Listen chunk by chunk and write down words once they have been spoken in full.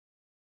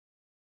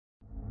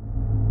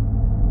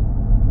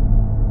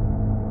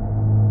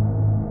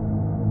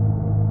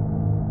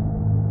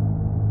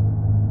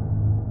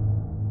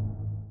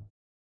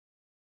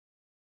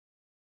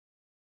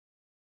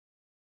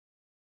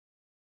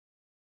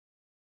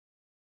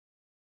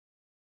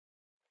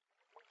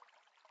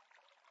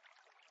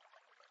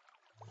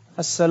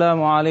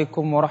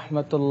Assalamualaikum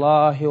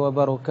warahmatullahi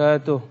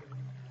wabarakatuh.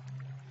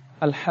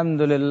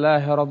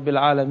 Alhamdulillahi rabbil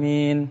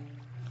alamin.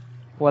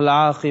 Wal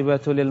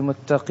aqibatu lil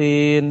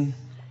muttaqin.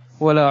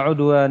 Wala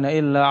udwana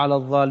illa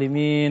 'alal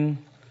zalimin.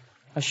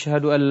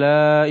 Asyhadu an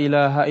la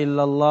ilaha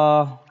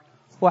illallah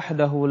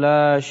wahdahu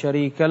la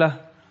syarika lah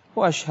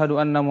wa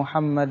asyhadu anna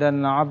Muhammadan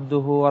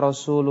 'abduhu wa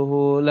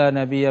rasuluhu la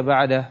nabiyya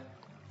ba'dah.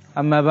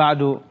 Amma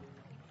ba'du.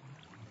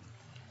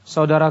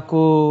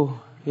 Saudaraku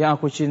yang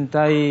aku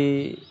cintai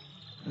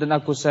dan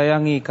aku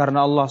sayangi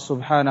karena Allah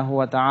Subhanahu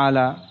wa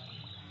ta'ala,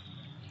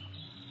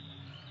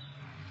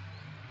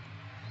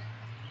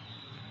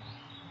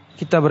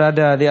 kita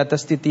berada di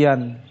atas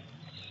titian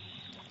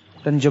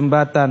dan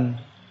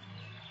jembatan.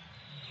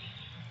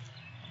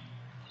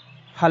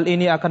 Hal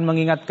ini akan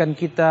mengingatkan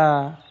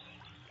kita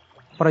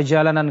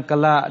perjalanan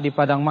kelak di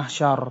padang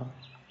mahsyar,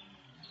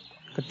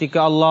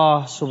 ketika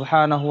Allah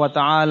Subhanahu wa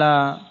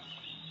ta'ala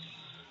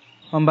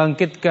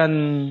membangkitkan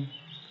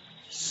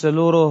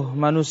seluruh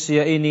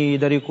manusia ini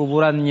dari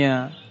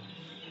kuburannya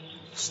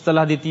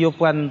setelah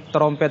ditiupkan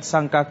trompet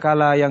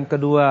sangkakala yang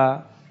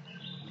kedua.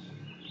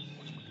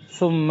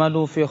 Tsumma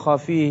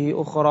nufikha fihi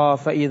ukhra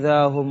fa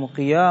idzahum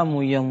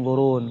qiyamun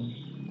yanzurun.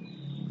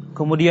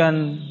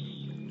 Kemudian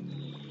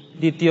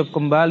ditiup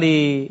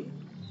kembali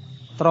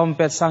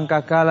trompet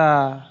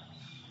sangkakala,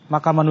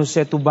 maka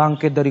manusia itu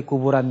bangkit dari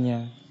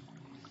kuburannya.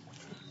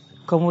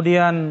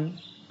 Kemudian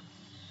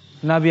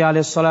Nabi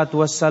alaihi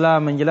salatu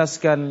wassalam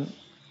menjelaskan,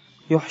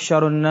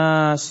 yuhsyarun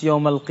nas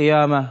yaumal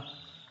qiyamah.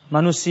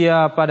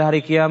 Manusia pada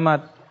hari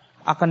kiamat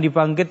akan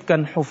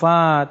dibangkitkan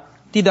hufat,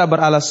 tidak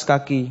beralas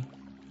kaki.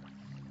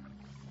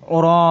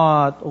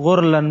 Urat,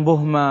 ghurlan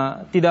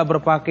buhma, tidak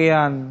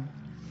berpakaian,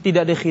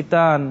 tidak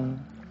dikhitan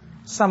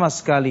sama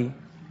sekali.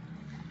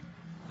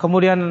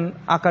 Kemudian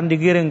akan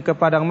digiring ke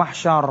padang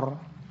mahsyar,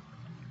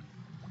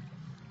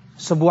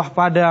 sebuah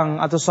padang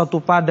atau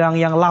satu padang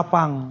yang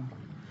lapang,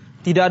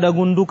 tidak ada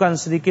gundukan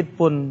sedikit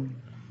pun,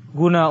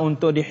 guna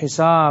untuk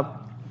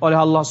dihisab oleh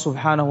Allah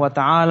Subhanahu wa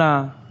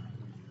ta'ala.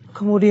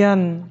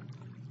 Kemudian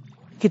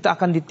kita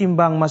akan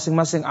ditimbang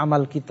masing-masing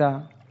amal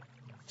kita.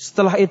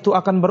 Setelah itu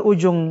akan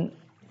berujung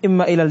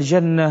imma ilal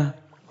jannah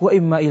wa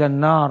imma ilal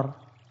nar.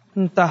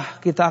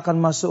 Entah kita akan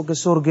masuk ke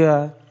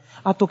surga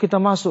atau kita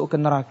masuk ke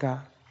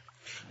neraka.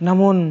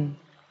 Namun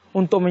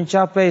untuk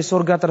mencapai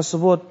surga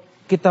tersebut,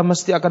 kita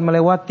mesti akan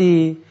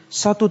melewati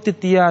satu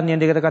titian yang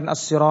dikatakan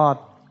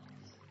as-sirat,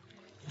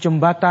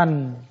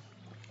 jembatan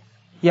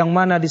yang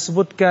mana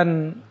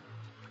disebutkan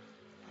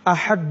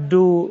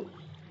ahaddu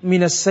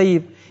minas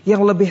sayf,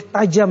 yang lebih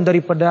tajam dari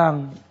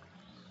pedang,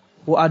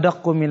 wa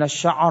adaqqu minas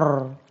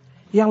sya'ar,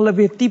 yang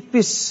lebih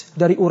tipis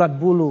dari urat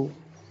bulu.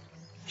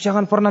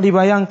 Jangan pernah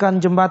dibayangkan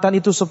jembatan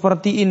itu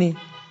seperti ini,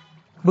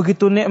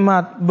 begitu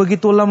nikmat,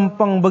 begitu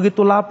lempeng,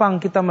 begitu lapang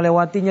kita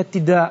melewatinya,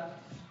 tidak.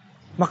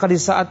 Maka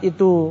di saat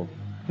itu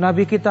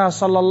Nabi kita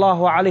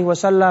sallallahu alaihi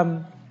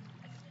wasallam,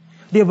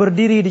 dia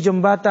berdiri di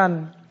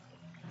jembatan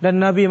dan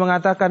Nabi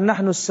mengatakan,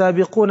 nahnus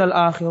sabiqunal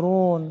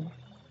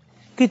akhirun.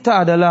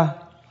 Kita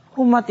adalah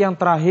umat yang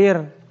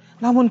terakhir,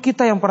 namun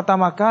kita yang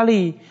pertama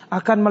kali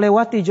akan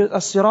melewati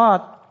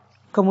as-sirat,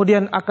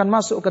 kemudian akan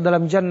masuk ke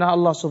dalam jannah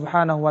Allah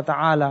Subhanahu wa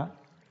ta'ala.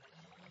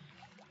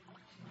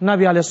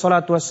 Nabi alaihi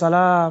salatu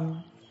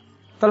wassalam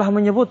telah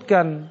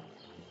menyebutkan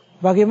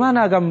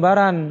bagaimana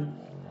gambaran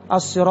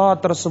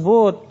as-sirat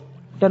tersebut,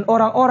 dan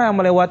orang-orang yang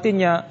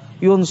melewatinya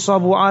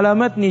yunsabu ala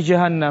matni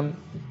jahannam.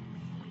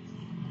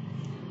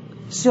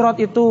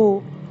 Sirat itu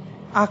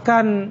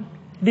akan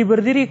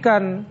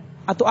diberdirikan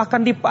atau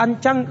akan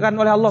dipancangkan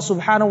oleh Allah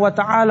Subhanahu wa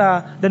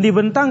ta'ala dan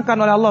dibentangkan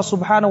oleh Allah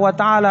Subhanahu wa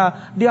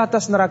ta'ala di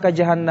atas neraka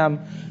jahannam.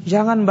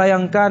 Jangan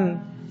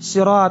bayangkan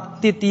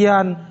sirat,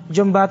 titian,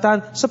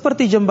 jembatan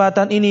seperti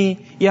jembatan ini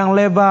yang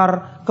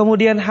lebar,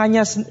 kemudian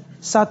hanya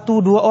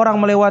 1-2 orang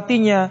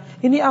melewatinya.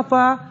 Ini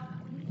apa?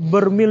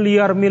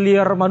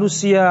 Bermiliar-miliar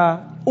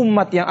manusia,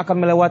 umat yang akan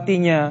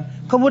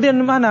melewatinya. Kemudian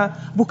mana?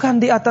 Bukan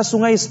di atas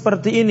sungai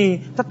seperti ini,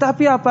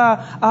 tetapi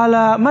apa?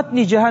 Ala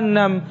matni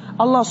jahannam.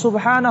 Allah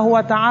Subhanahu wa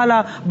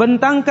ta'ala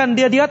bentangkan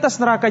dia di atas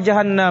neraka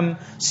jahannam.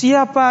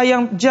 Siapa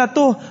yang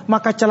jatuh,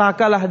 maka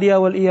celakalah dia,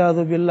 wal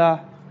iyadzu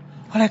billah.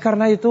 Oleh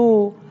karena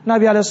itu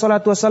Nabi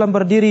alaihissalatu wassalam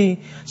berdiri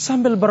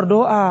sambil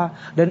berdoa,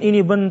 dan ini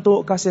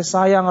bentuk kasih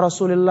sayang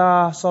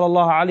Rasulullah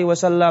sallallahu alaihi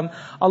wasallam.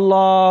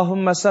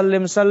 Allahumma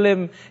sallim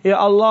sallim, ya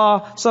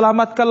Allah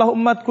selamatkanlah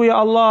umatku, ya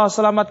Allah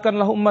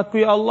selamatkanlah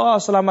umatku, ya Allah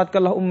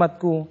selamatkanlah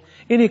umatku.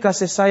 Ini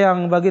kasih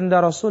sayang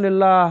baginda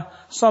Rasulullah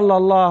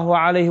sallallahu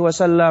alaihi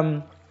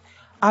wasallam.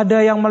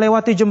 Ada yang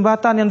melewati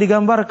jembatan yang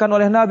digambarkan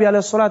oleh Nabi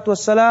alaihissalatu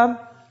wassalam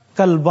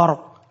kal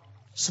barq,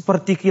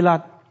 seperti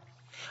kilat.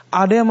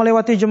 Ada yang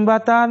melewati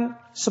jembatan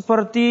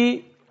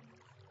seperti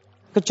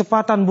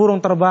kecepatan burung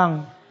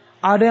terbang.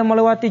 Ada yang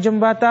melewati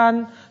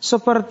jembatan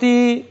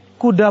seperti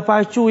kuda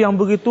pacu yang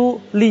begitu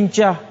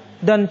lincah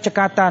dan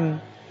cekatan.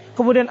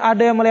 Kemudian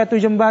ada yang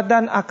melewati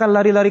jembatan akan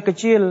lari-lari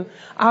kecil.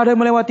 Ada yang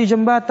melewati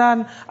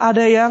jembatan,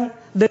 ada yang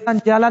dengan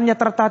jalannya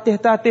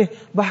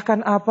tertatih-tatih.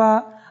 Bahkan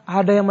apa?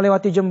 Ada yang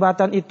melewati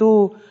jembatan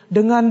itu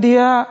dengan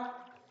dia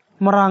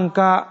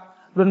merangkak,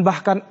 dan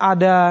bahkan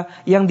ada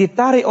yang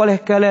ditarik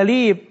oleh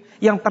kalalib,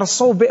 yang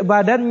tersobek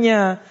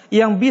badannya,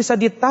 yang bisa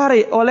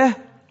ditarik oleh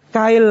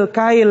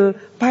kail-kail,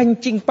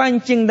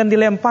 pancing-pancing dan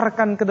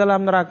dilemparkan ke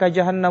dalam neraka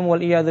jahanam wal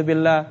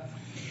iyadzubillah.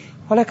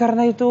 Oleh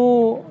karena itu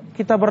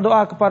kita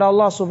berdoa kepada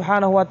Allah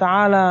Subhanahu wa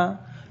taala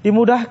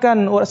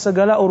dimudahkan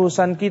segala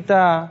urusan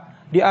kita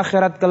di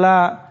akhirat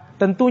kelak.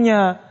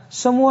 Tentunya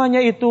semuanya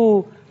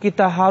itu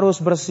kita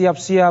harus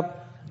bersiap-siap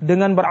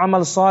dengan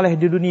beramal saleh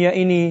di dunia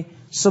ini,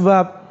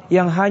 sebab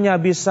yang hanya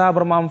bisa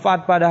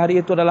bermanfaat pada hari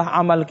itu adalah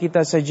amal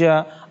kita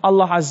saja.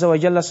 Allah Azza wa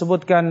Jalla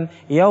sebutkan,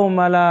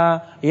 yauma la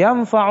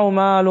yanfa'u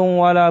malun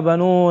wala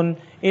banun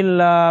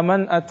illa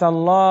man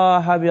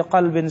atallaha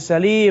biqalbin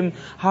salim.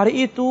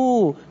 Hari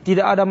itu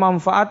tidak ada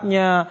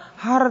manfaatnya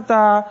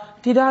harta,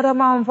 tidak ada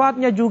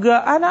manfaatnya juga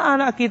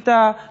anak-anak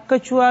kita,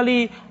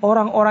 kecuali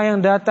orang-orang yang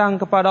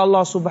datang kepada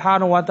Allah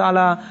Subhanahu wa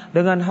taala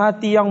dengan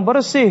hati yang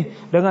bersih,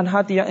 dengan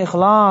hati yang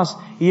ikhlas,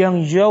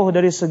 yang jauh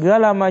dari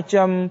segala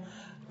macam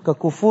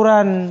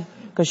kekufuran,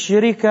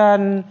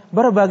 kesyirikan,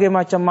 berbagai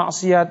macam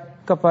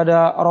maksiat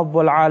kepada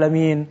Rabbul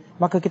Alamin.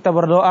 Maka kita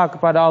berdoa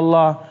kepada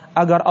Allah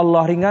agar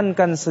Allah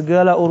ringankan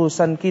segala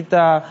urusan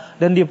kita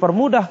dan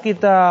dipermudah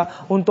kita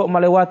untuk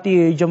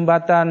melewati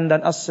jembatan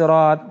dan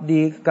as-sirat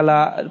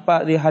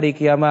di hari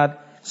kiamat.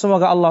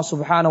 Semoga Allah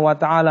Subhanahu wa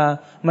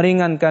taala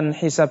meringankan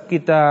hisab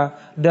kita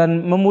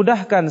dan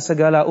memudahkan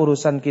segala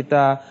urusan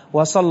kita.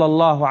 Wa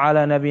sallallahu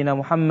ala nabiyina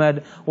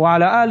Muhammad wa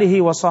ala alihi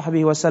wa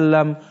sahbihi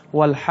wasallam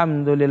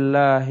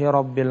walhamdulillahi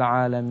rabbil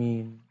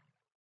alamin.